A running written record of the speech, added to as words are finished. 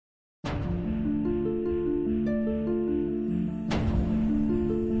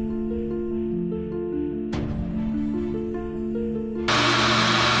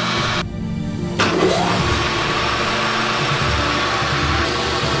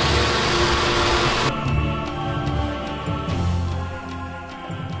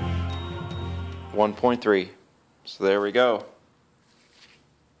1.3. So there we go.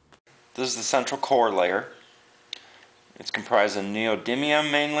 This is the central core layer. It's comprised of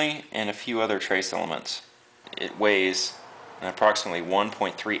neodymium mainly and a few other trace elements. It weighs approximately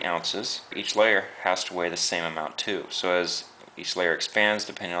 1.3 ounces. Each layer has to weigh the same amount too. So as each layer expands,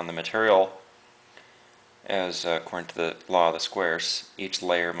 depending on the material, as according to the law of the squares, each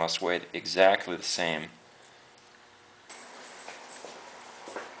layer must weigh exactly the same.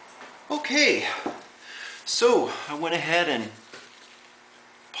 Okay, so I went ahead and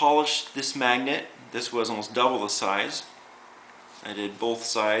polished this magnet. This was almost double the size. I did both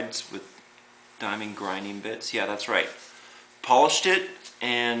sides with diamond grinding bits. Yeah, that's right. Polished it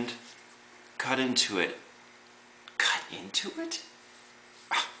and cut into it. Cut into it?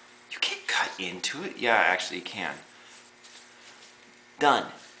 Oh, you can't cut into it. Yeah, actually you can.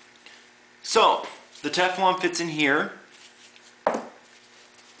 Done. So, the Teflon fits in here.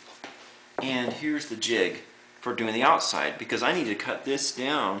 And here's the jig for doing the outside, because I need to cut this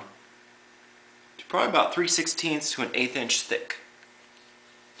down to probably about 3/16 to an 1/8 inch thick.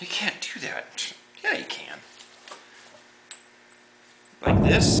 You can't do that. Yeah, you can. Like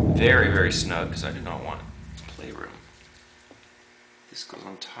this. Very, very snug, because I do not want playroom. This goes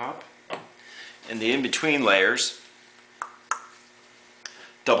on top. And the in-between layers,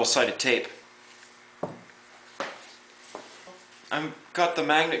 double-sided tape. I've got the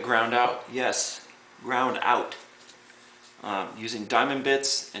magnet ground out. Yes, ground out. Using diamond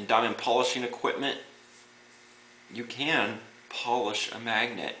bits and diamond polishing equipment, you can polish a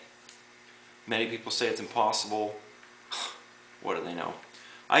magnet. Many people say it's impossible. What do they know?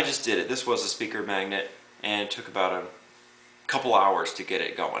 I just did it. This was a speaker magnet, and it took about a couple hours to get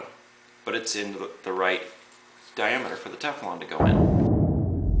it going. But it's in the right diameter for the Teflon to go in.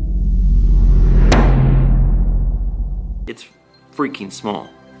 It's freaking small.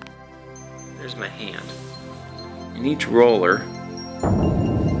 There's my hand. And each roller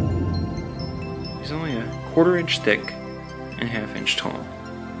is only a 1/4 inch thick and 1/2 inch tall.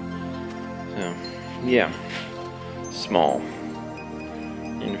 So, yeah, small.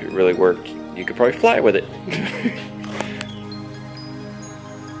 And if it really worked, you could probably fly with it.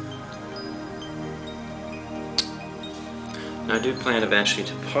 Now I do plan eventually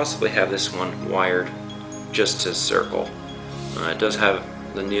to possibly have this one wired just to circle. It does have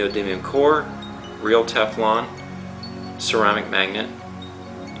the neodymium core, real Teflon, ceramic magnet,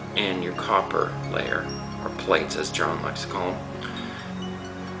 and your copper layer, or plates as John likes to call them.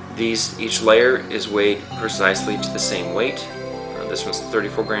 Each layer is weighed precisely to the same weight. This one's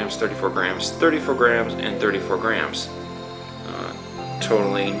 34 grams, 34 grams, 34 grams, and 34 grams.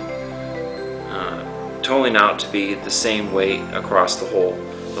 Totaling out to be the same weight across the whole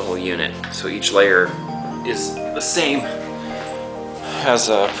unit. So each layer is the same as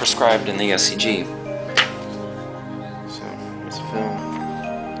prescribed in the SCG. So let's film.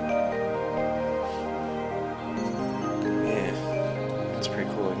 Yeah, that's pretty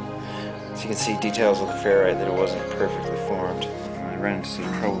cool. So you can see details of the ferrite, that it wasn't perfectly formed. I ran into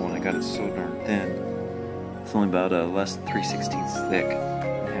some trouble when I got it so darn thin. It's only about less than 3/16 thick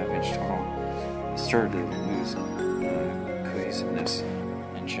and 1/2 inch tall. It started to lose cohesiveness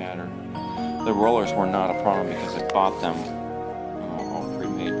and shatter. The rollers were not a problem because I bought them all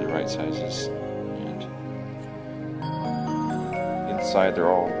pre-made, the right sizes, and inside they're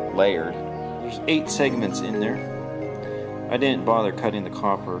all layered. There's 8 segments in there. I didn't bother cutting the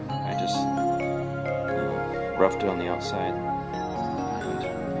copper. I just roughed it on the outside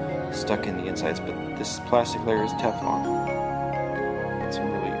and stuck in the insides. But this plastic layer is Teflon. It's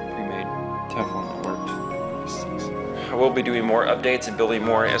some really pre-made Teflon that worked. I will be doing more updates and building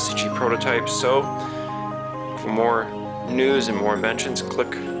more SCG prototypes, so for more news and more inventions,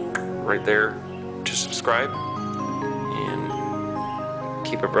 click right there to subscribe and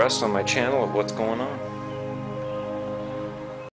keep abreast on my channel of what's going on.